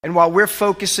And while we're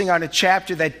focusing on a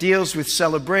chapter that deals with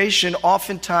celebration,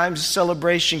 oftentimes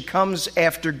celebration comes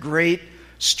after great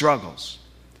struggles.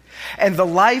 And the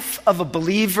life of a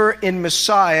believer in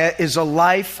Messiah is a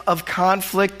life of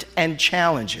conflict and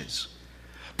challenges.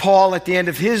 Paul, at the end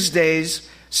of his days,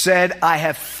 said, "I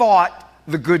have fought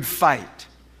the good fight."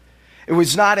 It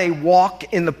was not a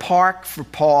walk in the park for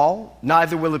Paul,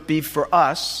 neither will it be for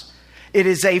us. It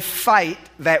is a fight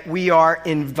that we are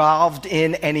involved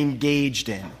in and engaged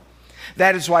in.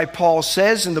 That is why Paul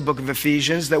says in the book of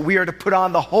Ephesians that we are to put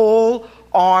on the whole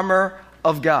armor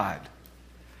of God.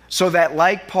 So that,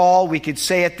 like Paul, we could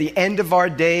say at the end of our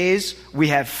days, we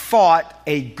have fought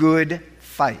a good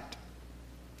fight.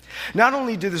 Not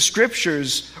only do the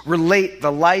scriptures relate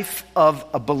the life of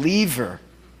a believer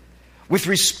with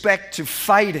respect to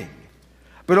fighting,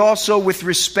 but also with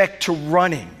respect to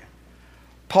running.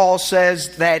 Paul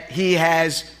says that he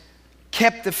has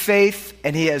kept the faith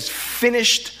and he has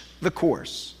finished the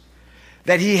course,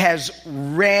 that he has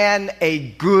ran a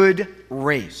good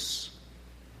race.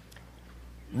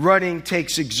 Running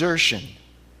takes exertion,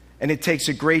 and it takes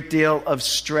a great deal of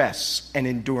stress and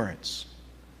endurance.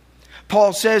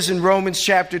 Paul says in Romans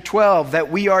chapter 12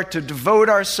 that we are to devote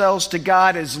ourselves to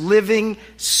God as living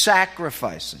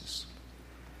sacrifices.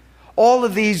 All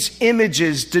of these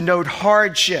images denote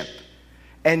hardship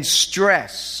and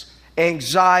stress,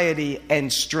 anxiety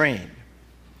and strain.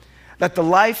 That the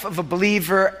life of a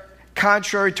believer,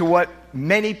 contrary to what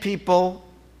many people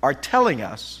are telling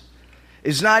us,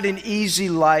 is not an easy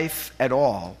life at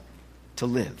all to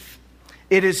live.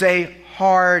 It is a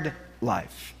hard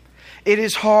life. It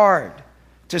is hard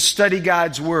to study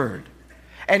God's word,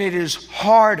 and it is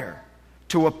harder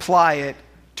to apply it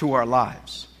to our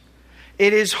lives.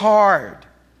 It is hard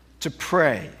to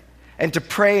pray, and to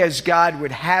pray as God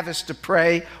would have us to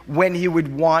pray when he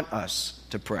would want us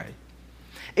to pray.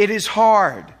 It is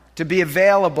hard to be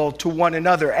available to one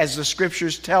another as the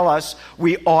scriptures tell us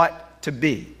we ought to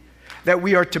be, that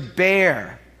we are to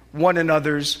bear one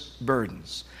another's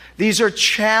burdens. These are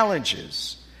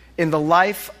challenges in the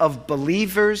life of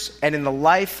believers and in the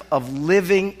life of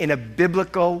living in a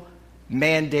biblical,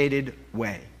 mandated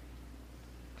way.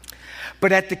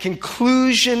 But at the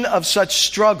conclusion of such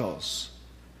struggles,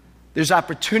 there's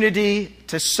opportunity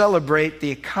to celebrate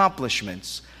the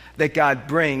accomplishments that God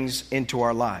brings into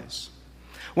our lives.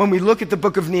 When we look at the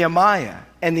book of Nehemiah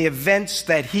and the events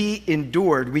that he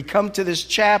endured, we come to this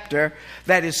chapter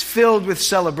that is filled with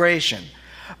celebration.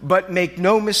 But make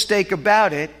no mistake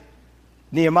about it,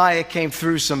 Nehemiah came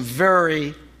through some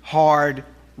very hard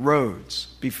roads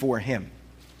before him.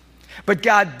 But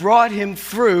God brought him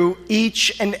through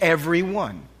each and every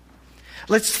one.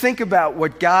 Let's think about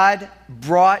what God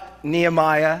brought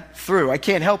Nehemiah through. I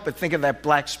can't help but think of that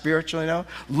black spiritual,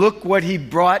 Look what he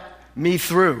brought me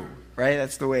through, right?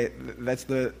 That's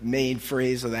the main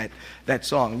phrase of that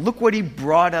song. Look what he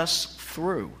brought us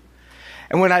through.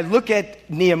 And when I look at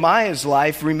Nehemiah's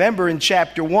life, remember in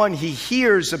chapter 1, he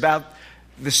hears about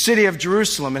the city of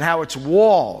Jerusalem and how its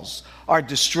walls are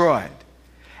destroyed.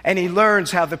 And he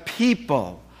learns how the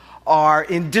people are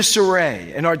in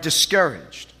disarray and are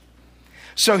discouraged.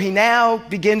 So he now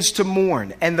begins to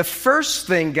mourn. And the first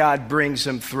thing God brings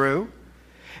him through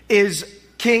is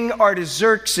King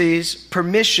Artaxerxes'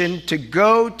 permission to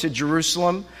go to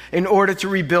Jerusalem in order to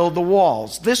rebuild the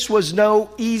walls. This was no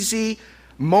easy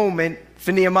moment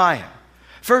for Nehemiah.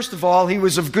 First of all, he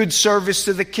was of good service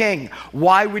to the king.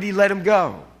 Why would he let him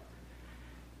go?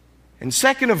 And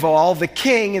second of all, the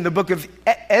king in the book of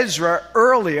Ezra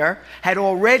earlier had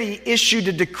already issued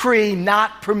a decree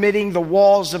not permitting the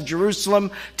walls of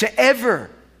Jerusalem to ever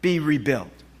be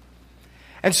rebuilt.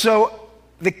 And so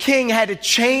the king had to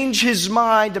change his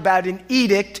mind about an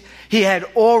edict he had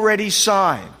already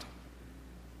signed.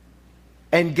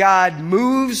 And God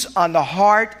moves on the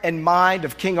heart and mind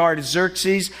of King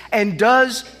Artaxerxes and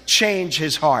does change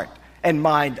his heart and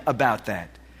mind about that,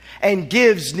 and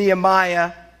gives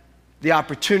Nehemiah the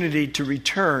opportunity to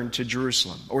return to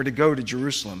Jerusalem, or to go to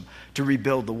Jerusalem to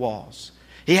rebuild the walls.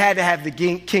 He had to have the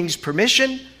king's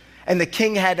permission, and the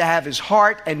king had to have his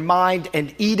heart and mind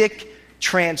and edict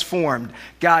transformed.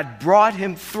 God brought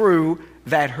him through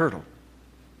that hurdle.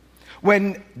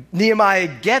 When Nehemiah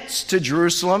gets to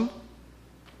Jerusalem,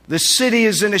 the city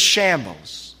is in a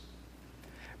shambles,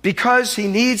 because he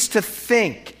needs to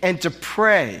think and to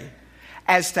pray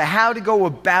as to how to go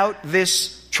about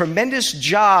this tremendous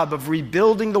job of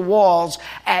rebuilding the walls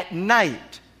at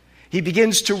night. He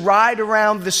begins to ride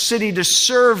around the city to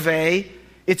survey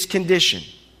its condition.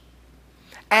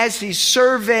 As he's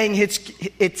surveying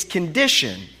its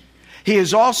condition, he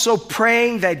is also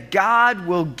praying that God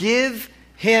will give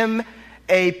him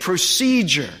a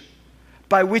procedure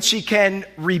by which he can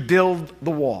rebuild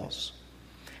the walls.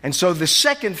 And so the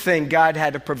second thing God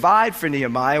had to provide for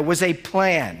Nehemiah was a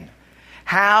plan.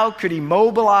 How could he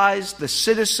mobilize the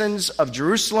citizens of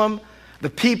Jerusalem, the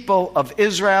people of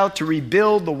Israel, to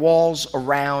rebuild the walls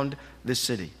around the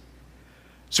city?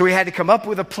 So he had to come up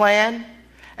with a plan.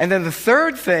 And then the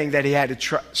third thing that he had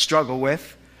to struggle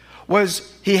with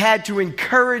was he had to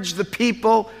encourage the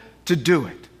people to do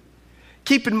it.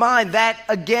 Keep in mind that,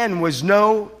 again, was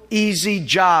no easy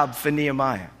job for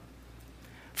Nehemiah.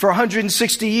 For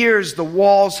 160 years, the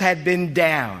walls had been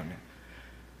down.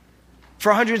 For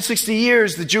 160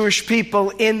 years, the Jewish people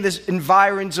in the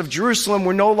environs of Jerusalem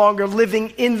were no longer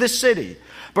living in the city,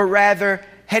 but rather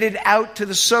headed out to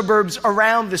the suburbs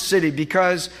around the city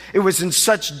because it was in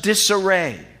such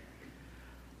disarray.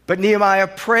 But Nehemiah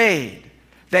prayed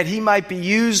that he might be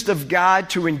used of God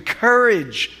to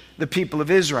encourage the people of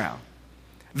Israel,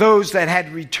 those that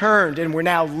had returned and were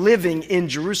now living in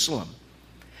Jerusalem,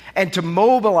 and to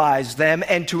mobilize them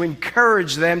and to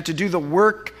encourage them to do the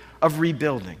work of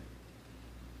rebuilding.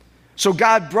 So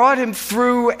God brought him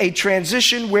through a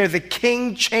transition where the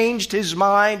king changed his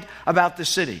mind about the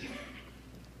city.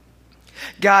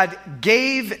 God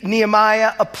gave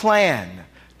Nehemiah a plan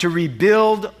to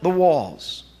rebuild the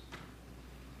walls.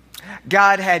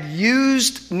 God had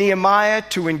used Nehemiah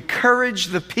to encourage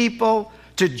the people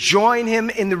to join him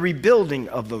in the rebuilding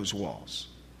of those walls.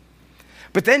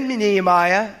 But then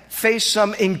Nehemiah faced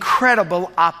some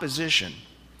incredible opposition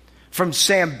from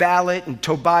Sanballat and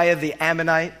Tobiah the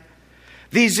Ammonite.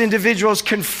 These individuals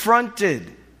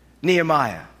confronted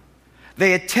Nehemiah.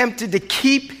 They attempted to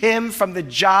keep him from the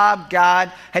job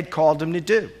God had called him to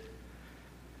do.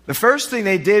 The first thing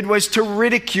they did was to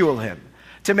ridicule him,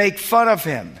 to make fun of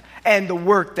him and the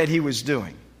work that he was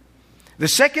doing. The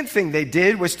second thing they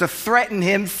did was to threaten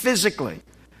him physically,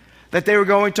 that they were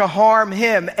going to harm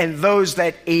him and those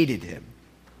that aided him.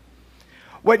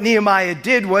 What Nehemiah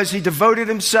did was he devoted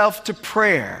himself to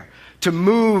prayer, to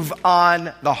move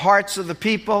on the hearts of the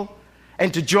people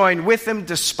and to join with them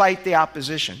despite the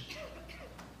opposition.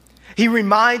 He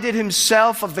reminded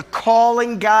himself of the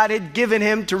calling God had given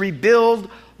him to rebuild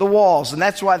the walls. And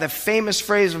that's why the famous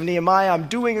phrase of Nehemiah, I'm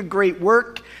doing a great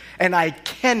work and I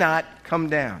cannot come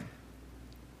down.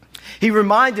 He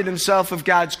reminded himself of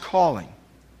God's calling.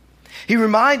 He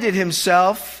reminded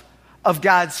himself of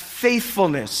God's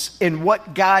faithfulness in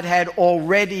what God had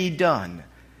already done.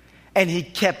 And he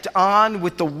kept on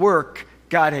with the work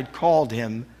God had called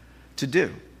him to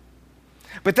do.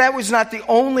 But that was not the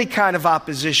only kind of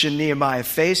opposition Nehemiah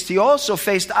faced. He also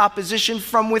faced opposition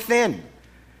from within.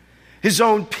 His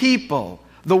own people,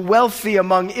 the wealthy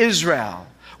among Israel,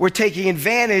 were taking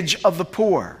advantage of the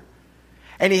poor.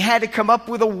 And he had to come up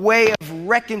with a way of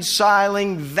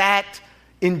reconciling that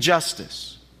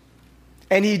injustice.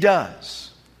 And he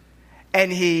does.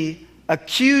 And he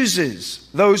accuses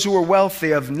those who are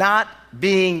wealthy of not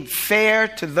being fair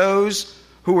to those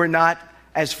who are not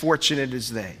as fortunate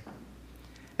as they.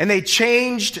 And they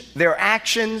changed their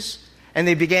actions and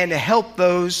they began to help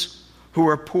those who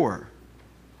are poor.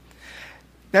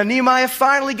 Now Nehemiah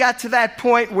finally got to that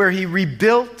point where he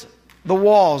rebuilt the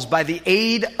walls by the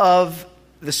aid of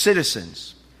the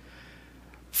citizens.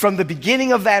 From the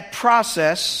beginning of that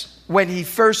process, when he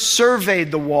first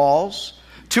surveyed the walls,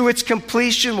 to its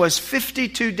completion was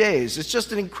 52 days. It's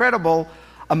just an incredible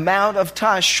amount of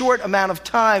time, short amount of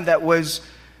time that was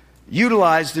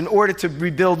utilized in order to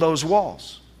rebuild those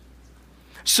walls.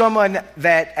 Someone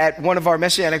that at one of our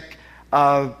Messianic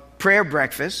prayer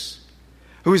breakfasts,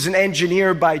 who is an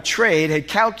engineer by trade, had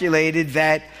calculated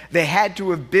that they had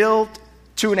to have built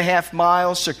 2.5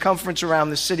 miles circumference around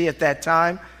the city at that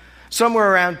time,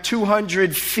 somewhere around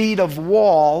 200 feet of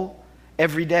wall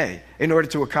every day in order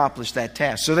to accomplish that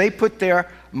task. So they put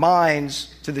their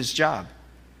minds to this job,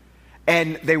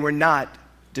 and they were not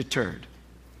deterred.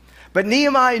 But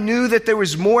Nehemiah knew that there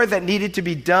was more that needed to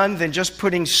be done than just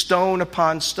putting stone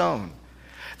upon stone.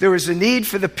 There was a need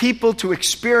for the people to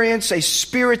experience a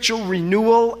spiritual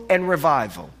renewal and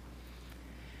revival.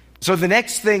 So the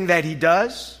next thing that he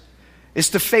does is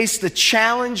to face the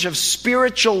challenge of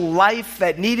spiritual life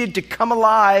that needed to come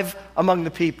alive among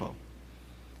the people.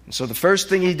 And so the first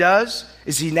thing he does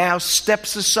is he now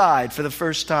steps aside for the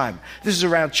first time. This is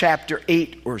around chapter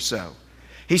 8 or so.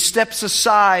 He steps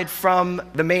aside from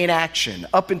the main action.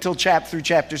 Up until through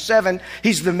chapter 7,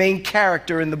 he's the main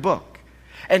character in the book.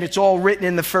 And it's all written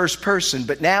in the first person.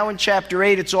 But now in chapter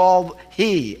 8, it's all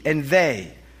he and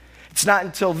they. It's not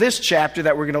until this chapter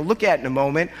that we're going to look at in a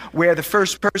moment where the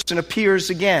first person appears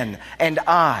again, and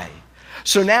I.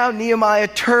 So now Nehemiah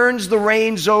turns the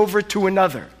reins over to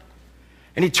another.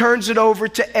 And he turns it over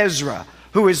to Ezra,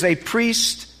 who is a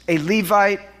priest, a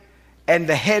Levite, and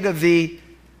the head of the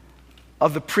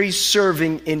priests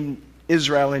serving in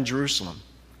Israel and Jerusalem.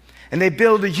 And they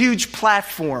build a huge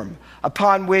platform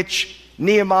upon which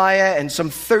Nehemiah and some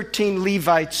 13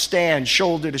 Levites stand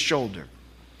shoulder to shoulder.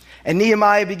 And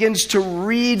Nehemiah begins to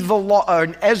read the law,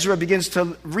 or Ezra begins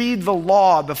to read the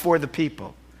law before the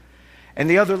people. And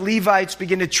the other Levites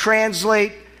begin to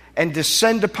translate and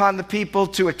descend upon the people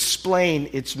to explain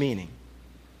its meaning.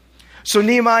 So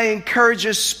Nehemiah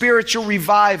encourages spiritual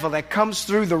revival that comes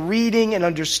through the reading and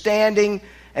understanding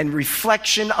and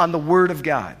reflection on the Word of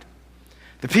God.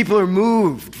 The people are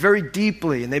moved very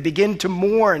deeply, and they begin to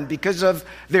mourn because of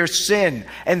their sin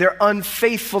and their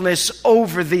unfaithfulness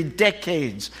over the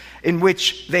decades in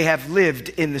which they have lived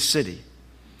in the city.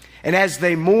 And as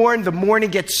they mourn, the mourning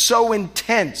gets so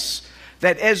intense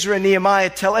that Ezra and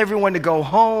Nehemiah tell everyone to go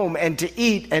home and to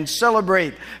eat and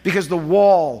celebrate because the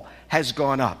wall has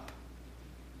gone up.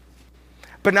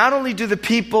 But not only do the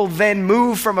people then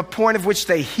move from a point of which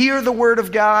they hear the Word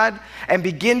of God and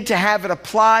begin to have it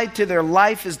applied to their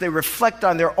life as they reflect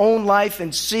on their own life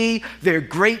and see their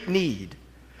great need,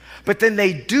 but then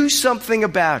they do something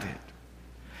about it.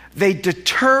 They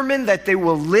determine that they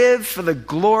will live for the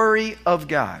glory of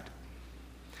God.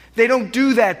 They don't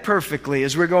do that perfectly,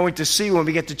 as we're going to see when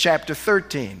we get to chapter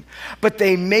 13. But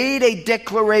they made a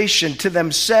declaration to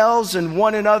themselves and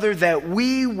one another that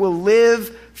we will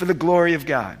live for the glory of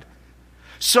God.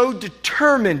 So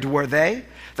determined were they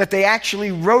that they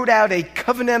actually wrote out a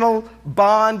covenantal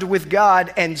bond with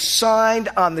God and signed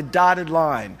on the dotted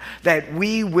line that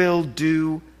we will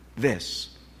do this.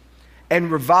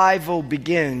 And revival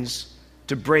begins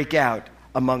to break out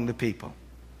among the people.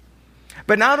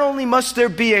 But not only must there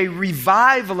be a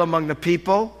revival among the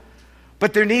people,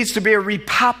 but there needs to be a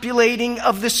repopulating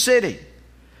of the city.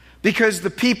 Because the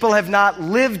people have not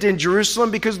lived in Jerusalem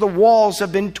because the walls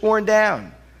have been torn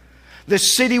down. The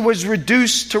city was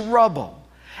reduced to rubble.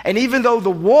 And even though the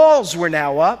walls were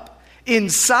now up,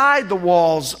 inside the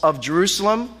walls of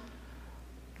Jerusalem,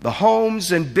 the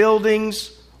homes and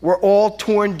buildings were all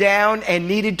torn down and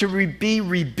needed to be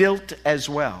rebuilt as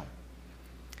well.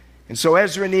 And so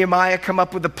Ezra and Nehemiah come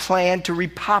up with a plan to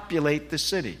repopulate the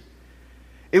city.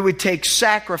 It would take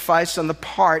sacrifice on the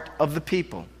part of the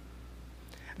people.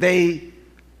 They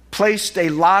placed a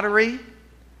lottery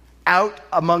out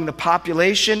among the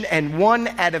population, and 1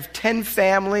 out of 10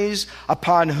 families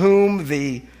upon whom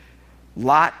the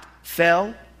lot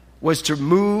fell was to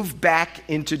move back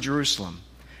into Jerusalem.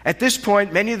 At this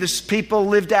point, many of the people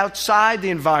lived outside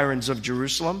the environs of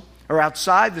Jerusalem, or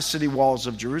outside the city walls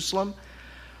of Jerusalem.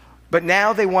 But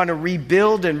now they want to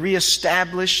rebuild and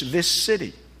reestablish this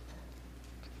city.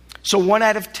 So 1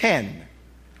 out of 10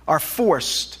 are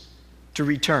forced to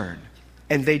return,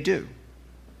 and they do.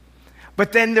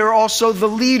 But then there are also the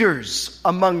leaders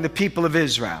among the people of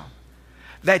Israel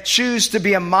that choose to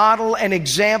be a model and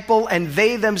example, and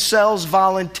they themselves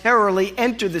voluntarily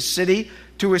enter the city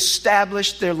to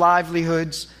establish their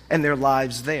livelihoods and their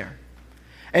lives there.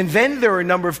 And then there are a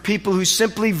number of people who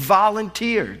simply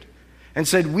volunteered and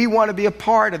said, we want to be a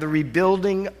part of the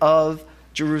rebuilding of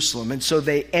Jerusalem. And so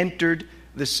they entered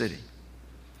the city.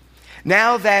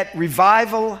 Now that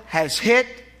revival has hit,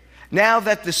 now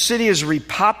that the city is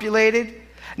repopulated,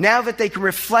 now that they can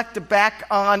reflect back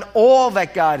on all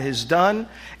that God has done,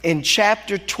 in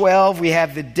chapter 12 we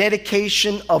have the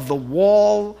dedication of the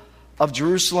wall of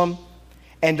Jerusalem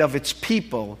and of its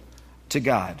people to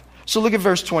God. So look at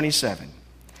verse 27.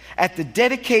 At the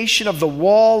dedication of the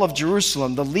wall of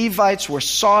Jerusalem, the Levites were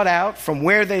sought out from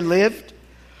where they lived,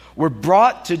 were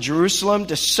brought to Jerusalem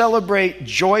to celebrate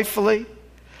joyfully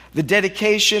the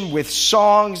dedication with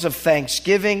songs of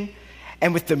thanksgiving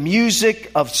and with the music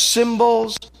of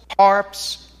cymbals,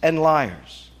 harps, and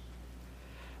lyres.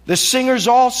 The singers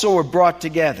also were brought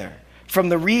together from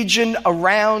the region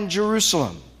around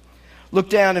Jerusalem. Look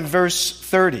down in verse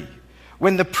 30.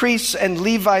 When the priests and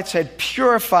Levites had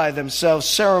purified themselves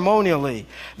ceremonially,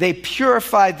 they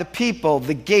purified the people,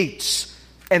 the gates,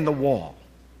 and the wall.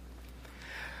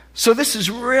 So this is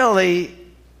really,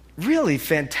 really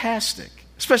fantastic,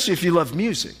 especially if you love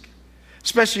music,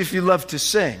 especially if you love to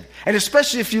sing, and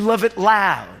especially if you love it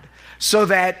loud, so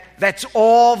that that's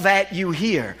all that you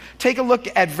hear. Take a look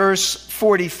at verse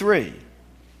 43.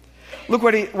 Look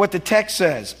what the text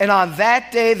says. And on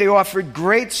that day they offered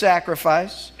great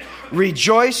sacrifice,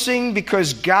 rejoicing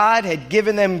because God had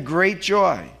given them great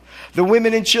joy. The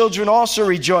women and children also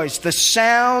rejoiced. The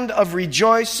sound of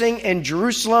rejoicing in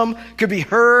Jerusalem could be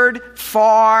heard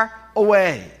far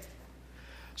away.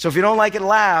 So if you don't like it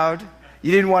loud,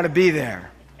 you didn't want to be there.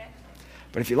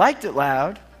 But if you liked it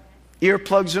loud,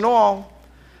 earplugs and all.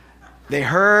 They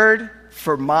heard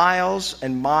for miles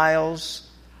and miles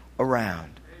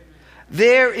around.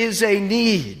 There is a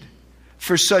need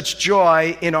for such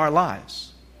joy in our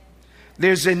lives.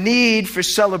 There's a need for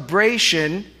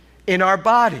celebration in our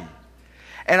body.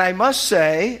 And I must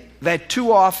say that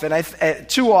too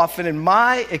often in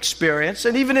my experience,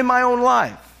 and even in my own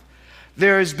life,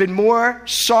 there has been more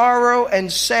sorrow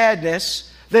and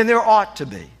sadness than there ought to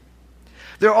be.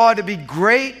 There ought to be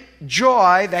great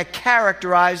joy that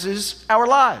characterizes our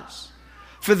lives.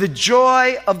 For the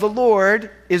joy of the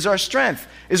Lord is our strength,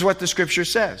 is what the Scripture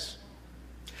says.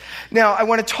 Now, I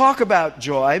want to talk about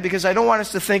joy because I don't want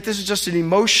us to think this is just an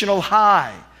emotional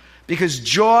high. Because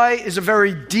joy is a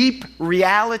very deep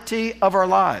reality of our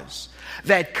lives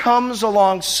that comes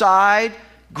alongside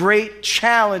great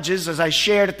challenges, as I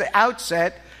shared at the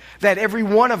outset, that every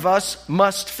one of us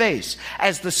must face.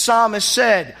 As the psalmist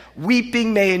said,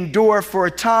 weeping may endure for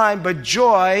a time, but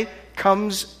joy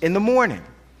comes in the morning.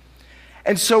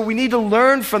 And so we need to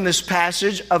learn from this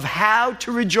passage of how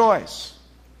to rejoice.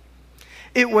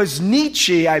 It was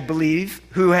Nietzsche, I believe,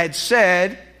 who had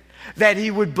said that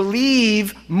he would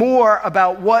believe more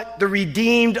about what the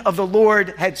redeemed of the Lord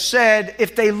had said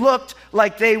if they looked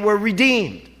like they were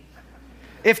redeemed.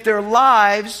 If their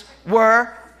lives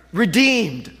were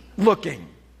redeemed looking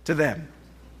to them.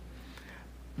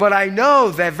 But I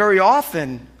know that very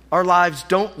often our lives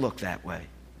don't look that way.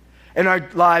 And our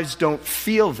lives don't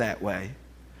feel that way.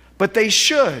 But they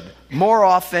should more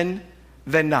often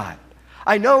than not.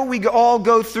 I know we all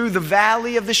go through the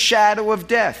valley of the shadow of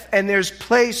death, and there's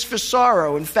place for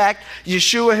sorrow. In fact,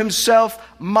 Yeshua himself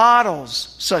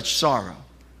models such sorrow.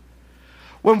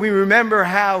 When we remember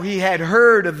how he had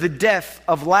heard of the death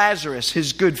of Lazarus,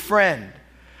 his good friend,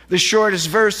 the shortest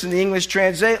verse in the English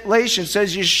translation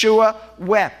says Yeshua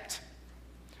wept.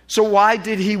 So why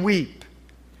did he weep?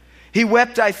 He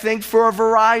wept, I think, for a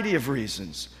variety of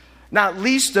reasons, not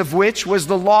least of which was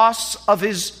the loss of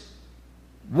his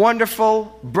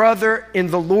wonderful brother in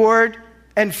the Lord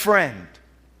and friend.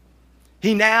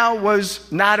 He now was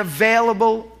not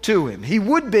available to him. He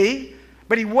would be,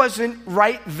 but he wasn't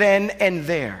right then and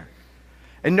there.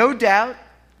 And no doubt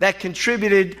that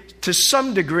contributed to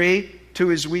some degree to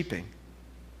his weeping.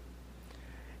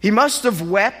 He must have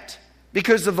wept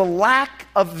because of the lack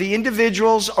of the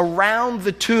individuals around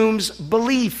the tomb's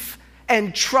belief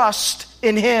and trust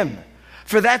in him.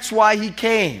 For that's why he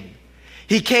came.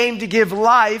 He came to give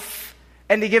life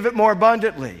and to give it more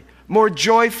abundantly, more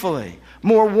joyfully,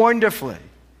 more wonderfully.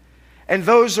 And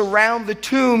those around the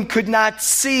tomb could not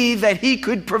see that he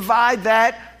could provide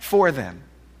that for them.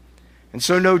 And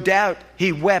so no doubt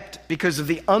he wept because of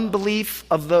the unbelief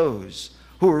of those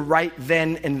who were right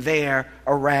then and there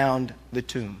around the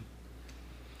tomb.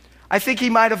 I think he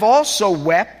might have also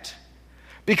wept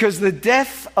because the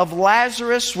death of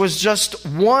Lazarus was just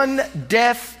one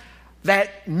death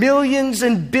that millions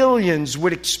and billions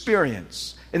would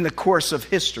experience in the course of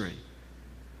history.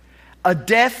 A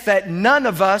death that none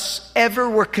of us ever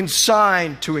were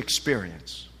consigned to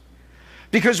experience.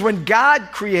 Because when God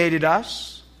created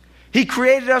us, he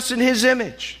created us in his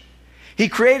image. He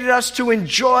created us to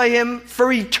enjoy him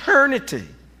for eternity.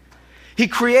 He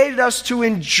created us to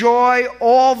enjoy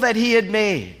all that he had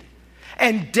made.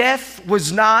 And death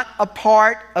was not a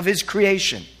part of his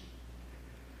creation.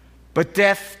 But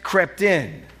death crept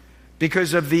in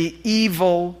because of the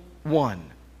evil one.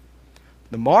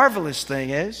 The marvelous thing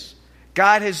is,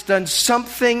 God has done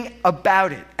something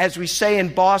about it. As we say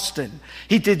in Boston,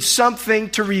 he did something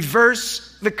to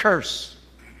reverse the curse.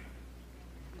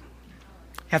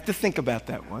 You have to think about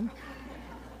that one.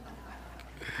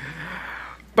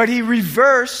 But he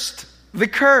reversed the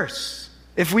curse.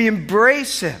 If we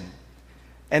embrace him,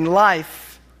 and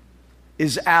life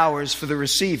is ours for the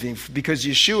receiving, because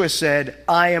Yeshua said,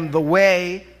 I am the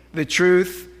way, the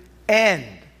truth, and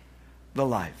the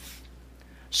life.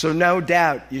 So no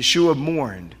doubt Yeshua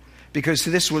mourned because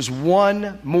this was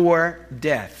one more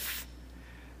death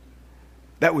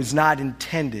that was not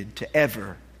intended to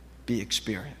ever be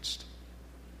experienced.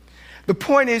 The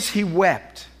point is he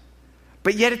wept,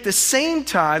 but yet at the same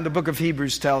time, the book of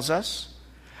Hebrews tells us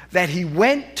that he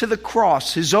went to the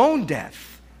cross, his own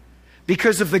death,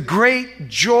 because of the great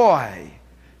joy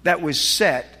that was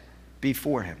set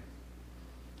before him.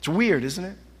 It's weird, isn't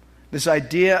it? This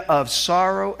idea of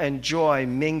sorrow and joy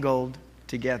mingled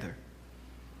together.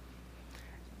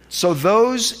 So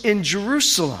those in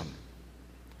Jerusalem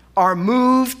are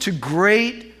moved to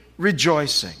great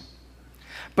rejoicing.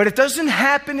 But it doesn't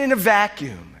happen in a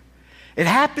vacuum. It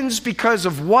happens because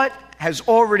of what has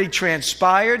already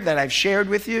transpired that I've shared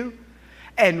with you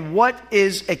and what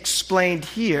is explained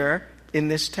here in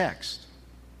this text.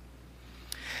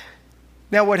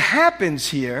 Now, what happens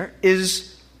here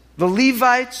is the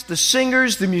Levites, the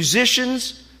singers, the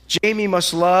musicians, Jamie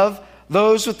must love,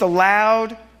 those with the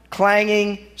loud,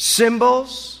 clanging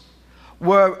cymbals,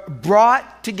 were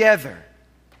brought together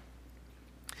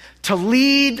to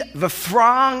lead the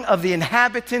throng of the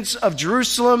inhabitants of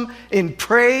Jerusalem in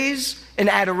praise, in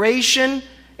adoration,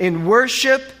 in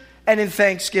worship, and in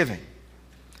thanksgiving.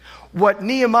 What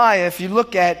Nehemiah, if you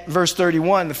look at verse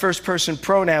 31, the first person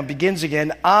pronoun begins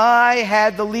again, I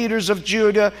had the leaders of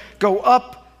Judah go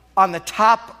up on the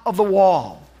top of the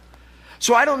wall.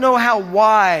 So I don't know how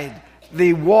wide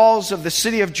the walls of the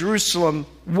city of Jerusalem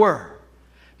were.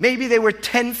 Maybe they were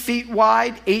 10 feet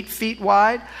wide, 8 feet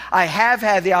wide. I have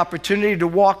had the opportunity to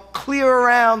walk clear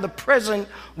around the present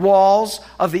walls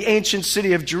of the ancient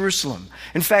city of Jerusalem.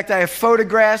 In fact, I have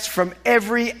photographs from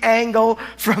every angle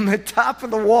from the top of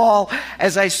the wall.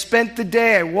 As I spent the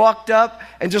day, I walked up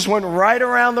and just went right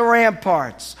around the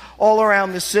ramparts, all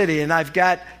around the city. And I've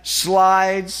got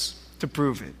slides to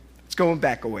prove it. It's going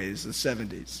back a ways, the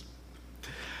 70s.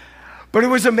 But it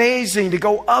was amazing to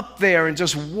go up there and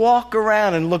just walk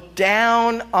around and look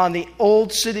down on the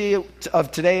old city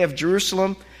of today of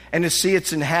Jerusalem and to see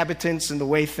its inhabitants and the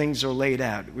way things are laid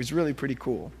out. It was really pretty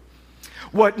cool.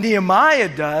 What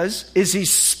Nehemiah does is he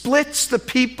splits the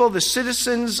people, the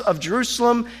citizens of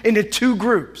Jerusalem, into two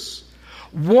groups.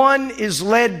 One is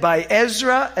led by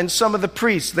Ezra and some of the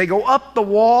priests. They go up the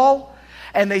wall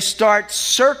and they start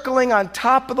circling on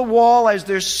top of the wall as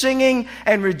they're singing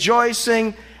and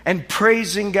rejoicing and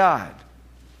praising God.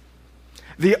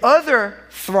 The other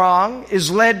throng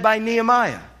is led by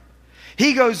Nehemiah.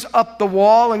 He goes up the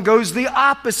wall and goes the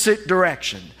opposite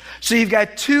direction. So you've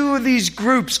got two of these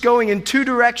groups going in two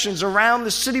directions around the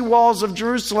city walls of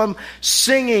Jerusalem,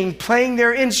 singing, playing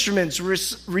their instruments,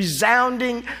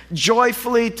 resounding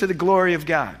joyfully to the glory of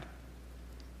God.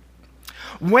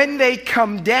 When they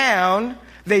come down,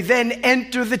 they then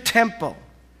enter the temple.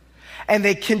 And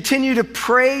they continue to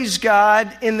praise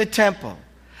God in the temple.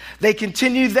 They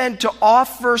continue then to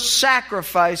offer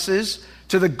sacrifices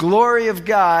to the glory of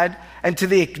God and to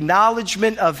the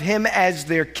acknowledgement of Him as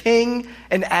their King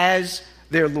and as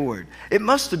their Lord. It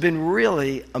must have been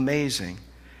really amazing.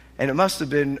 And it must have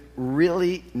been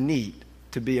really neat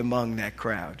to be among that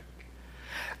crowd.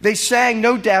 They sang,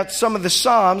 no doubt, some of the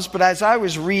Psalms, but as I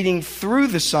was reading through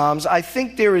the Psalms, I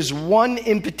think there is one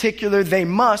in particular they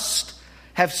must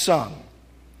have sung.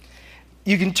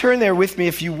 You can turn there with me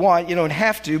if you want. You don't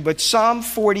have to, but Psalm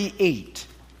 48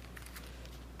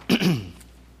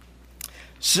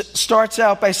 starts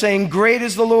out by saying, great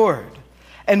is the Lord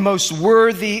and most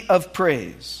worthy of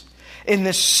praise in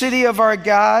the city of our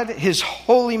God, His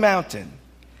holy mountain.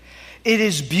 It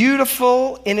is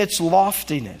beautiful in its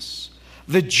loftiness,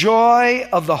 the joy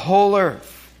of the whole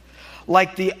earth.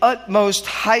 Like the utmost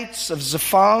heights of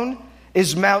Zaphon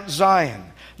is Mount Zion,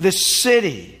 the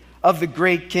city of the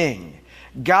great King.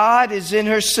 God is in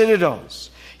her citadels.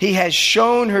 He has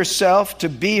shown herself to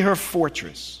be her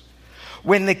fortress.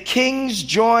 When the kings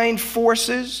joined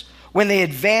forces, when they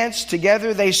advanced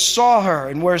together, they saw her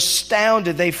and were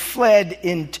astounded. They fled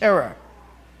in terror.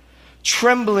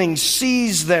 Trembling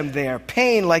seized them there,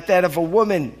 pain like that of a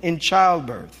woman in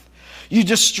childbirth. You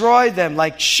destroyed them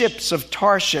like ships of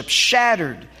Tarshish,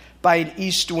 shattered by an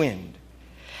east wind.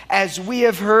 As we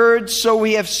have heard, so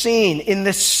we have seen in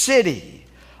the city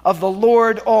of the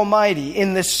Lord Almighty,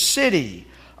 in the city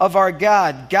of our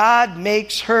God. God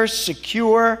makes her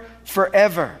secure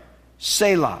forever.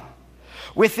 Selah.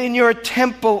 Within your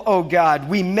temple, O God,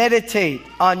 we meditate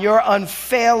on your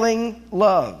unfailing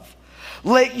love.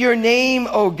 Let your name,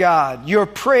 O God, your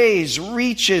praise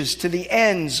reaches to the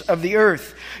ends of the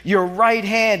earth. Your right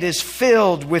hand is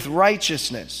filled with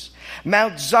righteousness.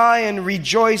 Mount Zion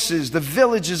rejoices. The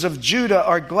villages of Judah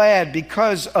are glad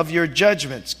because of your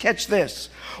judgments. Catch this.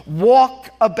 Walk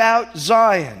about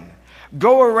Zion.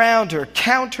 Go around her.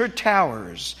 Count her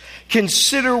towers.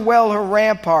 Consider well her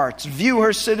ramparts. View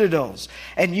her citadels.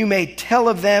 And you may tell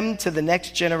of them to the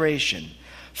next generation.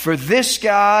 For this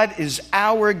God is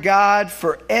our God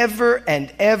forever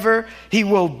and ever. He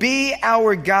will be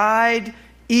our guide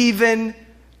even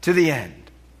to the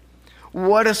end.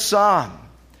 What a psalm.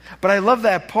 But I love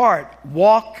that part.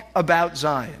 Walk about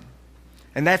Zion.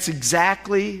 And that's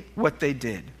exactly what they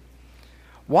did.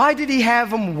 Why did he have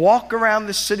them walk around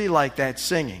the city like that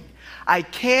singing? I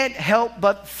can't help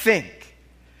but think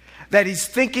that he's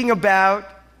thinking about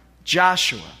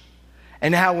Joshua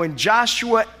and how when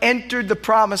Joshua entered the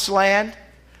promised land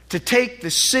to take the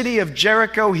city of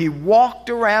Jericho, he walked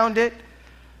around it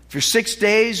for 6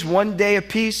 days, 1 day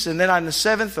apiece, and then on the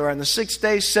seventh or on the 6th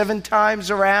day, 7 times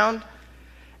around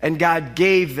and God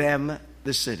gave them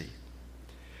the city.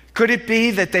 Could it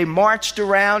be that they marched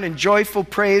around in joyful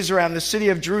praise around the city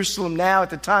of Jerusalem now at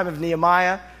the time of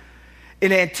Nehemiah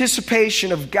in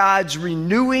anticipation of God's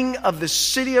renewing of the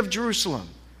city of Jerusalem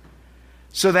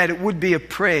so that it would be a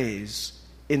praise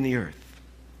in the earth?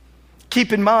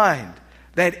 Keep in mind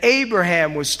that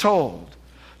Abraham was told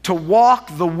to walk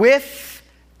the width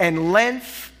and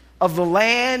length of the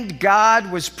land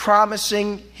God was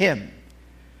promising him.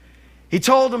 He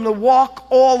told him to walk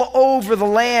all over the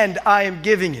land I am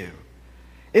giving you.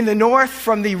 In the north,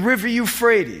 from the river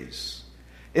Euphrates.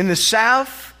 In the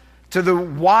south, to the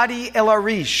Wadi El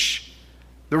Arish,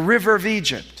 the river of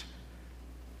Egypt.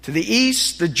 To the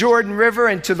east, the Jordan River,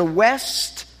 and to the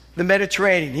west, the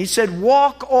Mediterranean. He said,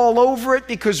 walk all over it,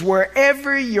 because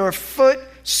wherever your foot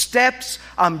steps,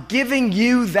 I'm giving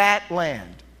you that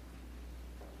land.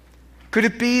 Could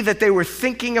it be that they were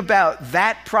thinking about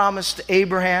that promise to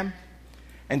Abraham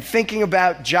and thinking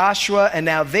about Joshua, and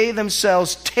now they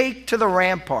themselves take to the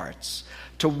ramparts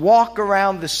to walk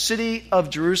around the city of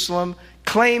Jerusalem,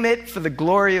 claim it for the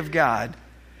glory of God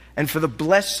and for the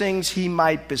blessings he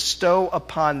might bestow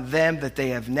upon them that they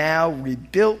have now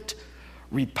rebuilt,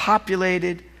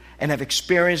 repopulated, and have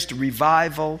experienced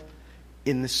revival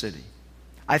in the city?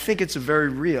 I think it's a very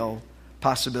real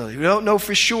possibility. We don't know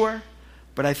for sure,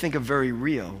 but I think a very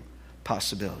real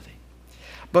possibility.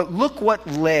 But look what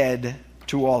led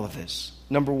to all of this.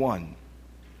 Number one,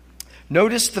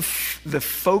 notice the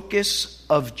focus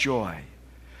of joy.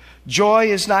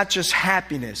 Joy is not just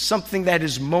happiness, something that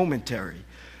is momentary.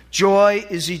 Joy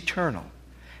is eternal.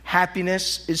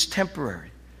 Happiness is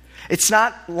temporary. It's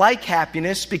not like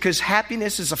happiness, because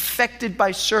happiness is affected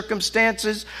by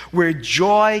circumstances where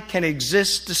joy can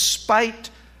exist despite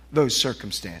those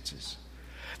circumstances.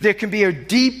 There can be a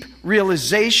deep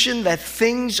realization that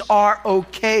things are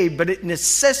okay, but it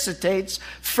necessitates,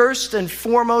 first and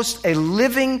foremost, a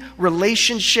living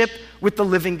relationship with the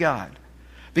living God.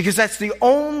 Because that's the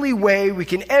only way we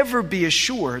can ever be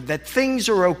assured that things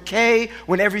are okay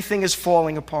when everything is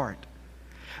falling apart.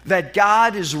 That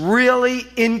God is really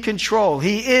in control.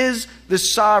 He is the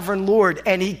sovereign Lord,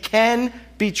 and he can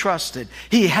be trusted.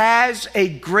 He has a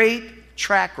great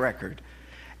track record,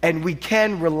 and we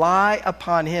can rely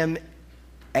upon him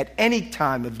at any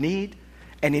time of need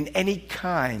and in any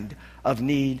kind of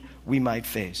need we might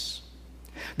face.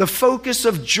 The focus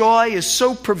of joy is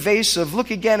so pervasive. Look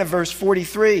again at verse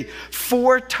 43.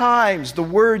 4 times the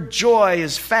word joy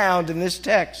is found in this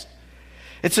text.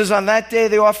 It says, on that day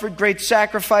they offered great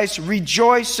sacrifice,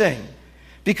 rejoicing,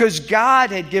 because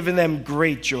God had given them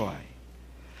great joy.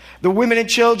 The women and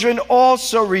children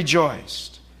also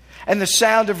rejoiced, and the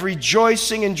sound of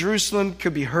rejoicing in Jerusalem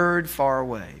could be heard far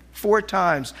away. 4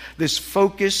 times this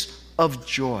focus of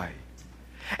joy.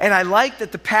 And I like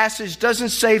that the passage doesn't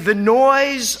say the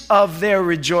noise of their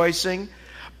rejoicing,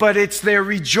 but it's their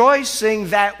rejoicing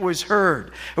that was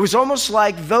heard. It was almost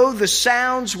like though the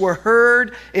sounds were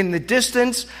heard in the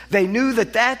distance, they knew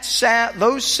that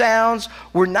those sounds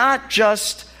were not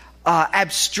just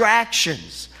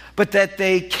abstractions, but that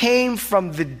they came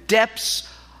from the depths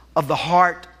of the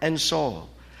heart and soul.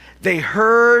 They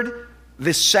heard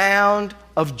the sound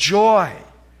of joy,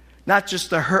 not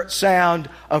just the sound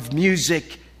of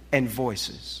music and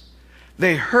voices.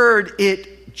 They heard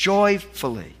it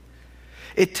joyfully.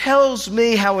 It tells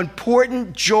me how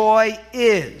important joy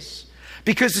is,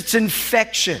 because it's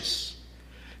infectious.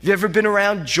 Have you ever been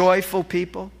around joyful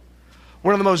people?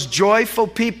 One of the most joyful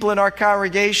people in our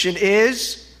congregation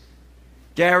is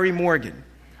Gary Morgan.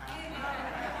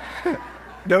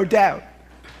 No doubt.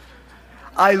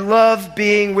 I love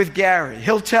being with Gary.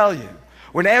 He'll tell you,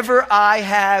 whenever I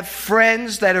have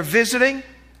friends that are visiting,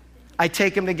 I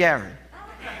take them to Gary.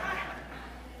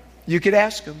 You could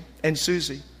ask him and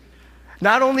Susie.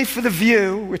 Not only for the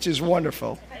view, which is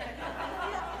wonderful,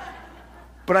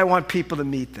 but I want people to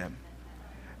meet them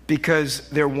because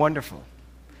they're wonderful.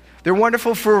 They're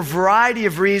wonderful for a variety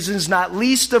of reasons, not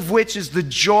least of which is the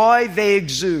joy they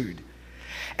exude.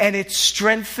 And it's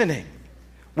strengthening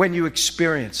when you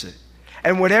experience it.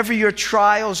 And whatever your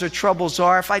trials or troubles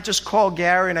are, if I just call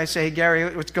Gary and I say, hey,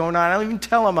 Gary, what's going on? I don't even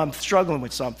tell him I'm struggling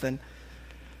with something,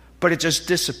 but it just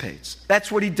dissipates.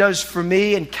 That's what he does for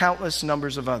me and countless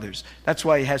numbers of others. That's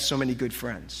why he has so many good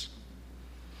friends.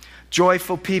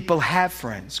 Joyful people have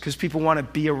friends because people want to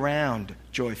be around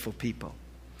joyful people.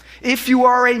 If you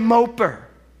are a moper,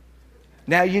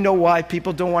 now you know why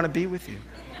people don't want to be with you.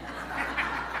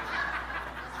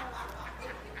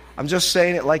 I'm just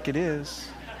saying it like it is.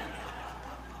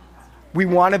 We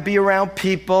want to be around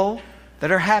people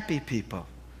that are happy people,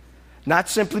 Not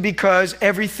simply because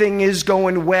everything is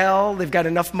going well, they've got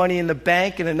enough money in the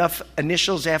bank and enough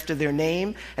initials after their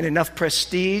name and enough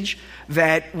prestige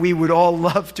that we would all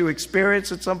love to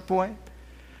experience at some point.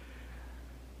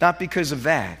 Not because of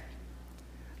that,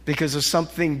 because of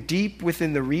something deep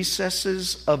within the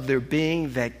recesses of their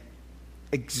being that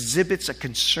exhibits a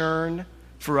concern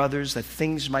for others, that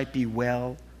things might be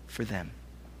well for them.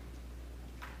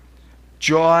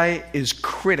 Joy is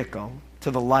critical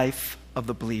to the life of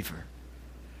the believer.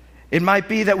 It might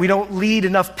be that we don't lead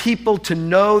enough people to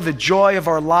know the joy of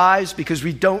our lives because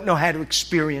we don't know how to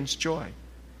experience joy.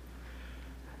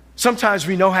 Sometimes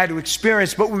we know how to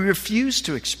experience, but we refuse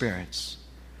to experience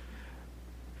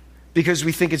because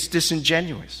we think it's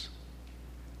disingenuous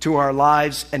to our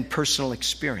lives and personal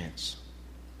experience.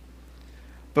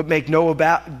 But make no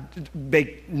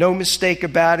mistake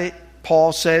about it,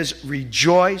 Paul says,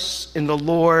 rejoice in the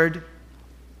Lord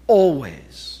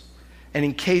always. And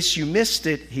in case you missed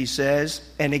it, he says,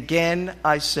 and again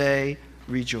I say,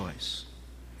 rejoice.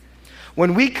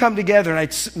 When we come together, and I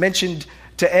mentioned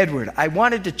to Edward, I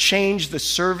wanted to change the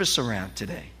service around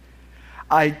today.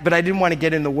 But I didn't want to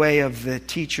get in the way of the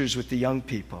teachers with the young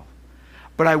people.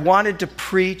 But I wanted to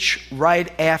preach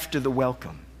right after the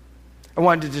welcome. I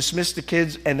wanted to dismiss the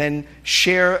kids and then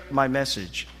share my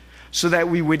message so that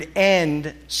we would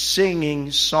end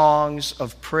singing songs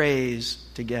of praise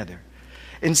together.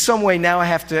 In some way, now I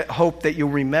have to hope that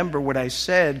you'll remember what I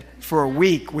said for a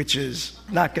week, which is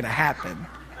not going to happen.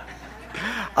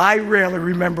 I rarely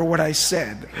remember what I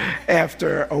said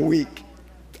after a week,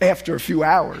 after a few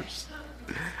hours.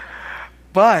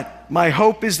 But my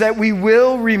hope is that we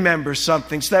will remember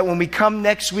something so that when we come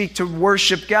next week to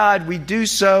worship God, we do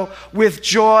so with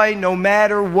joy no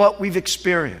matter what we've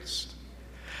experienced.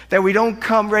 That we don't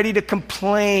come ready to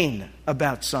complain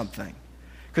about something.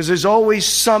 Because there's always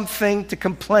something to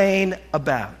complain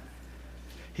about.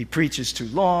 He preaches too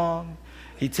long.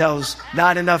 He tells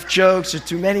not enough jokes or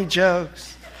too many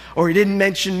jokes. Or he didn't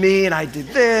mention me and I did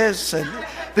this. And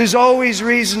there's always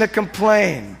reason to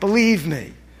complain. Believe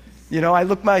me. You know, I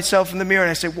look myself in the mirror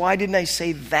and I say, why didn't I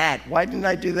say that? Why didn't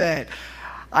I do that?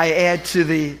 I add to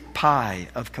the pie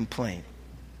of complaint.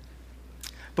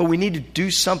 But we need to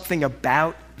do something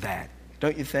about that,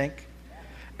 don't you think?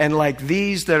 And like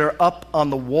these that are up on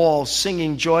the wall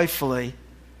singing joyfully,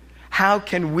 how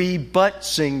can we but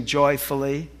sing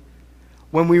joyfully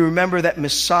when we remember that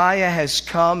Messiah has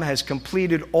come, has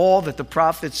completed all that the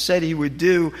prophets said he would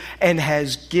do, and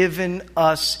has given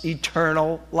us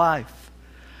eternal life?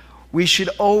 We should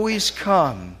always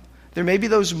come. There may be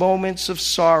those moments of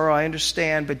sorrow, I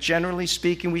understand, but generally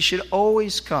speaking, we should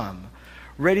always come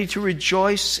ready to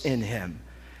rejoice in him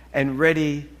and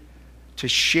ready to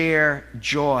share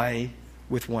joy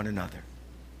with one another.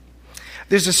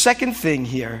 There's a second thing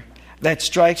here that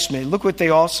strikes me. Look what they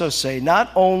also say. Not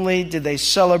only did they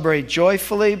celebrate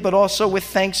joyfully, but also with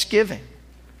thanksgiving.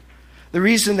 The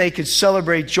reason they could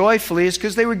celebrate joyfully is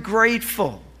because they were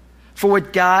grateful for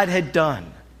what God had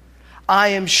done. I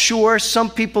am sure some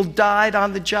people died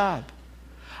on the job.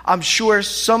 I'm sure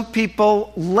some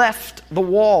people left the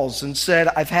walls and said,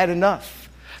 I've had enough.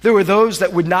 There were those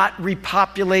that would not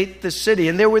repopulate the city.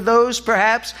 And there were those,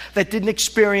 perhaps, that didn't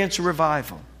experience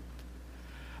revival.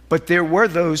 But there were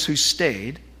those who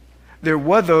stayed. There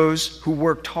were those who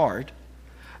worked hard.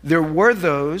 There were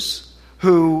those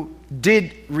who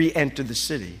did re-enter the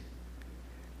city.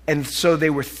 And so they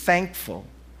were thankful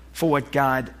for what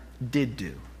God did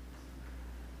do.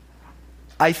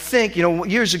 I think,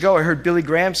 years ago I heard Billy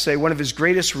Graham say one of his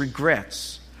greatest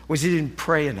regrets was he didn't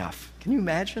pray enough. Can you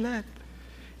imagine that?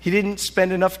 He didn't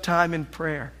spend enough time in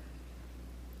prayer.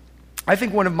 I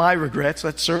think one of my regrets,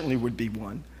 that certainly would be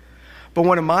one, but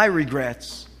one of my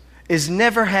regrets is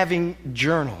never having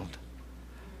journaled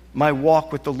my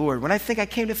walk with the Lord. When I think I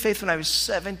came to faith when I was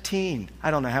 17,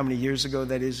 I don't know how many years ago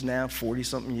that is now,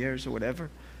 40-something years or whatever.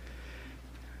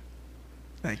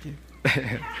 Thank you.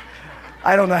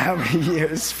 I don't know how many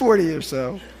years, 40 or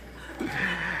so.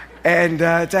 And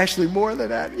it's actually more than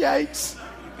that. Yikes.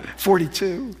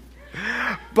 42.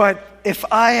 But if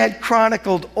I had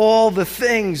chronicled all the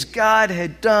things God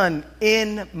had done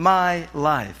in my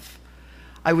life,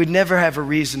 I would never have a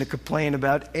reason to complain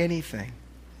about anything.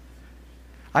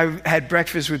 I had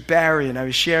breakfast with Barry and I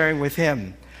was sharing with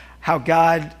him how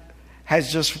God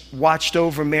has just watched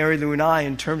over Mary Lou and I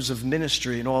in terms of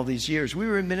ministry in all these years. We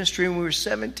were in ministry when we were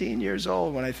 17 years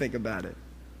old when I think about it.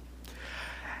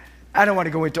 I don't want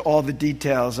to go into all the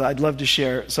details. I'd love to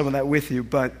share some of that with you,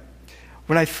 but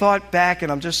when I thought back,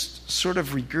 and I'm just sort of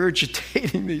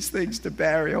regurgitating these things to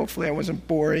Barry, hopefully I wasn't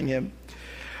boring him.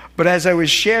 But as I was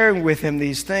sharing with him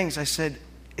these things, I said,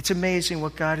 It's amazing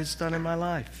what God has done in my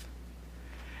life.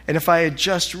 And if I had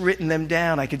just written them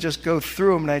down, I could just go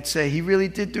through them and I'd say, he really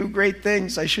did do great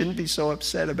things. I shouldn't be so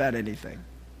upset about anything.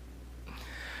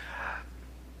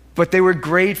 But they were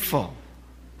grateful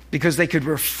because they could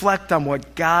reflect on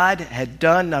what God had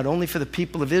done, not only for the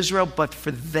people of Israel, but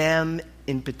for them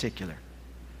in particular.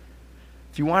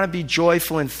 If you want to be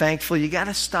joyful and thankful, you got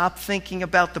to stop thinking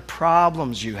about the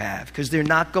problems you have, because they're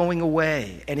not going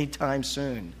away anytime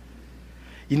soon.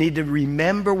 You need to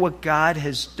remember what God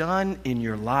has done in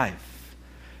your life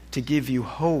to give you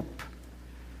hope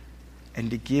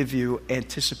and to give you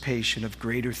anticipation of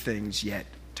greater things yet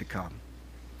to come.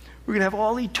 We're going to have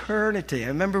all eternity. I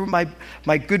remember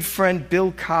my good friend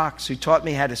Bill Cox, who taught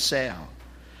me how to sail.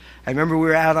 I remember we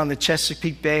were out on the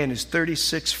Chesapeake Bay in his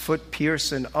 36-foot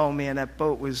Pearson. Oh, man, that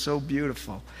boat was so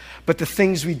beautiful. But the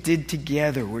things we did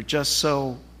together were just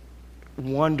so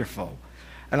wonderful.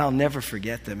 And I'll never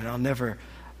forget them, and I'll never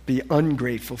be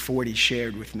ungrateful for what he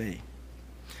shared with me.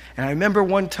 And I remember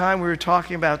one time we were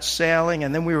talking about sailing,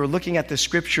 and then we were looking at the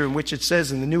scripture in which it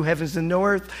says, in the new heavens and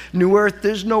new earth,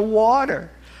 there's no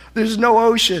water. There's no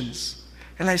oceans.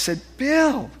 And I said,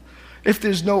 Bill, if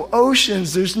there's no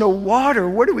oceans, there's no water,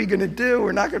 what are we going to do?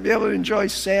 We're not going to be able to enjoy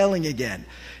sailing again.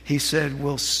 He said,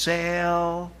 we'll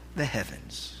sail the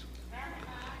heavens.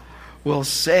 We'll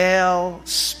sail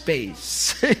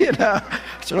space. I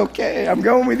said, okay, I'm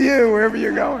going with you wherever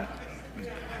you're going.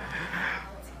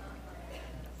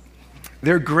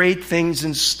 There are great things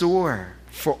in store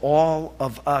for all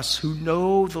of us who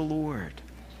know the Lord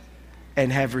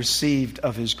and have received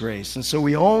of his grace. And so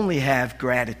we only have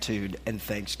gratitude and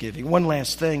thanksgiving. One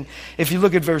last thing. If you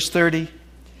look at verse 30,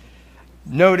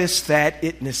 notice that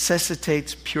it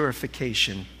necessitates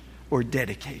purification or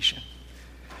dedication.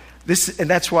 And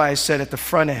that's why I said at the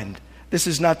front end, this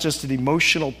is not just an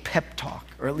emotional pep talk,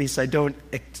 or at least I don't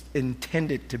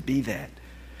intend it to be that.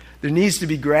 There needs to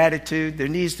be gratitude. There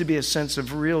needs to be a sense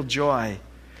of real joy.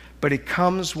 But it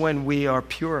comes when we are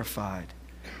purified.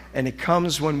 And it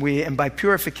comes when and by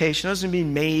purification, it doesn't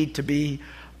mean made to be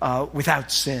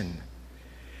without sin.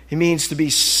 It means to be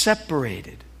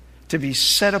separated, to be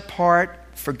set apart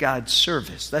for God's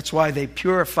service. That's why they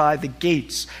purify the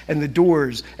gates and the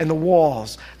doors and the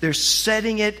walls. They're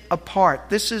setting it apart.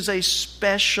 This is a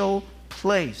special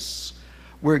place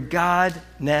where God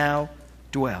now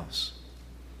dwells.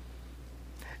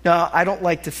 Now, I don't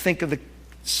like to think of the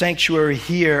sanctuary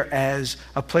here as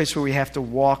a place where we have to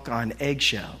walk on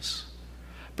eggshells.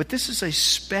 But this is a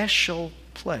special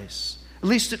place. At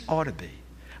least it ought to be.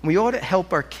 And we ought to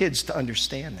help our kids to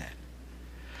understand that.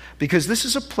 Because this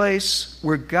is a place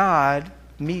where God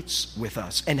meets with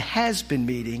us and has been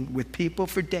meeting with people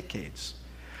for decades.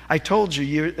 I told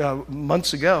you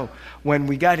months ago when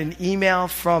we got an email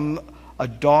from a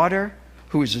daughter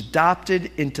who was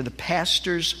adopted into the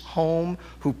pastor's home,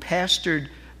 who pastored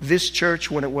this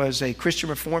church when it was a Christian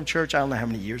Reformed church. I don't know how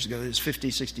many years ago. It was 50,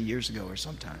 60 years ago or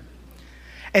sometime.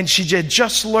 And she had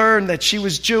just learned that she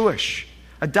was Jewish,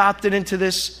 adopted into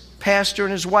this pastor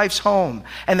and his wife's home,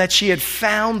 and that she had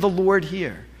found the Lord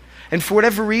here. And for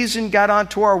whatever reason, got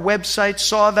onto our website,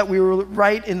 saw that we were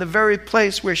right in the very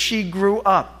place where she grew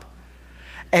up.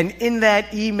 And in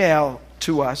that email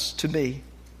to me,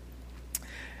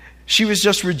 she was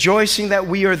just rejoicing that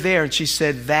we are there. And she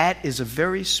said, that is a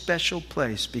very special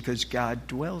place because God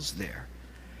dwells there.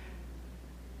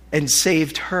 And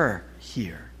saved her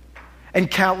here.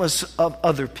 And countless of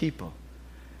other people.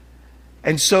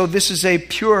 And so this is a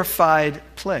purified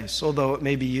place, although it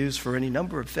may be used for any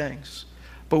number of things.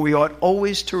 But we ought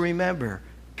always to remember,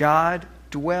 God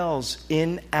dwells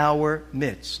in our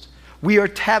midst. We are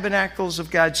tabernacles of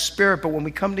God's Spirit, but when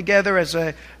we come together as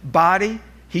a body,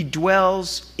 he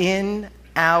dwells in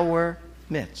our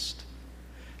midst.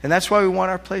 And that's why we want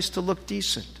our place to look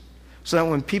decent. So that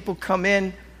when people come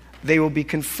in, they will be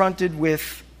confronted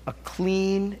with a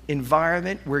clean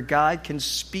environment where God can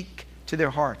speak to their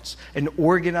hearts. An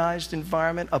organized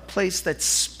environment, a place that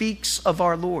speaks of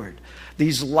our Lord.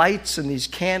 These lights and these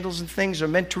candles and things are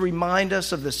meant to remind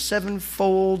us of the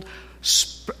sevenfold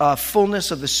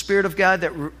fullness of the Spirit of God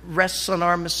that rests on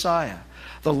our Messiah.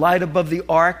 The light above the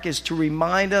ark is to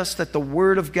remind us that the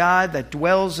Word of God that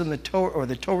dwells in the Torah, or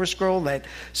the Torah scroll that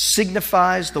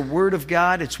signifies the Word of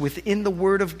God, it's within the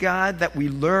Word of God that we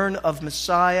learn of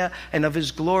Messiah and of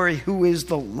His glory, who is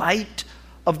the light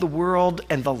of the world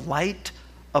and the light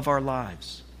of our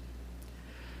lives.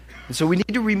 And so we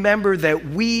need to remember that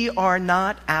we are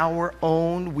not our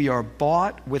own. We are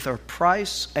bought with a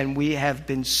price, and we have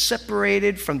been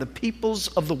separated from the peoples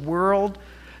of the world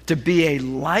to be a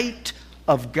light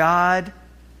of God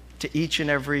to each and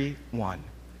every one.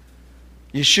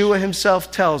 Yeshua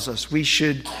himself tells us we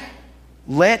should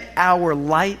let our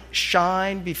light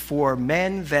shine before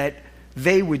men, that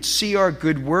they would see our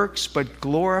good works but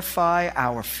glorify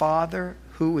our Father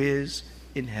who is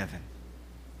in heaven.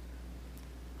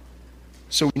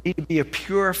 So we need to be a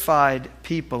purified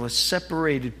people, a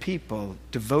separated people,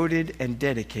 devoted and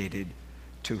dedicated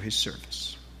to his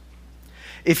service.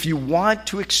 If you want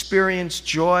to experience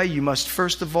joy, you must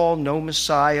first of all know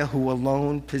Messiah, who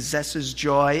alone possesses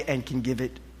joy and can give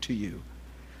it to you.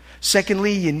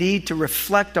 Secondly, you need to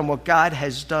reflect on what God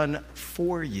has done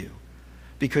for you,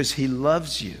 because he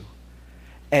loves you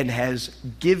and has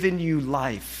given you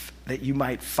life that you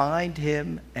might find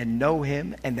him and know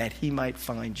him, and that he might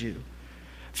find you.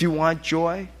 If you want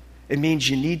joy, it means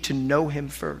you need to know him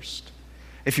first.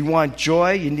 If you want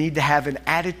joy, you need to have an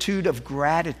attitude of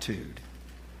gratitude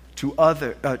to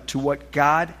what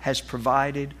God has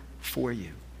provided for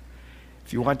you.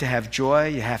 If you want to have joy,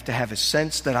 you have to have a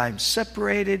sense that I'm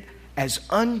separated as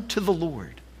unto the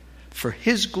Lord for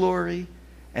his glory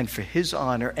and for his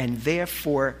honor, and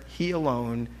therefore he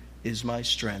alone is my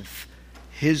strength.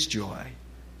 His joy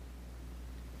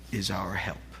is our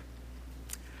help.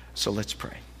 So let's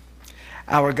pray.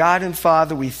 Our God and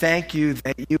Father, we thank you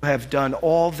that you have done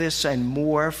all this and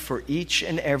more for each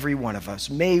and every one of us.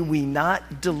 May we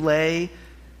not delay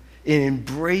in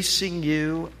embracing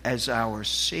you as our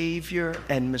Savior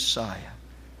and Messiah.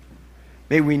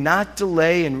 May we not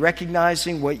delay in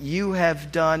recognizing what you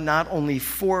have done, not only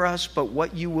for us, but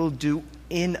what you will do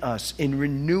in us, in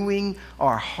renewing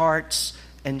our hearts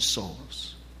and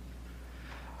souls.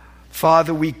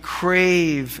 Father, we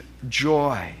crave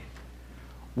joy.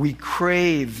 We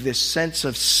crave this sense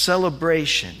of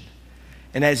celebration.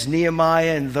 And as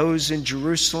Nehemiah and those in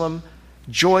Jerusalem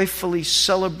joyfully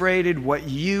celebrated what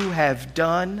you have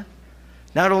done,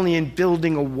 not only in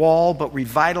building a wall, but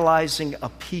revitalizing a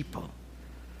people,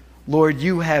 Lord,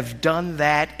 you have done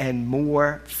that and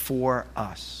more for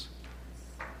us.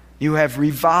 You have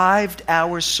revived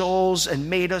our souls and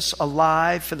made us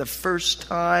alive for the first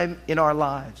time in our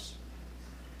lives.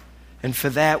 And for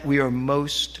that, we are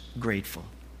most grateful.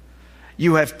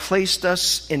 You have placed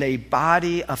us in a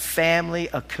body, a family,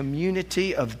 a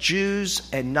community of Jews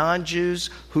and non-Jews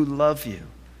who love you.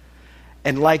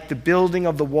 And like the building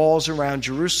of the walls around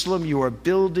Jerusalem, you are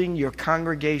building your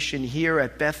congregation here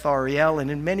at Beth Ariel and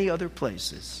in many other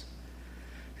places.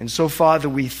 And so, Father,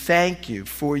 we thank you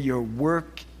for your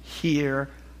work here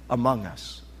among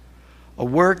us, a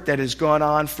work that has gone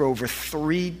on for over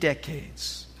 3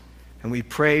 decades, and we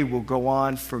pray will go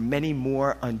on for many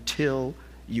more until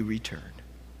you return.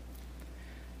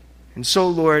 And so,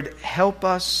 Lord, help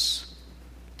us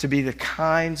to be the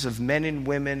kinds of men and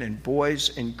women and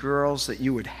boys and girls that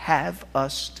you would have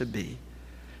us to be,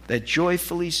 that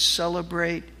joyfully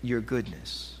celebrate your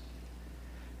goodness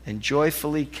and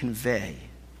joyfully convey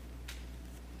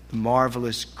the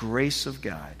marvelous grace of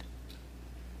God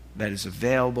that is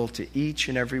available to each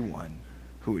and every one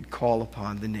who would call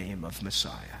upon the name of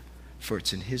Messiah. For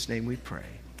it's in his name we pray.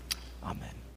 Amen.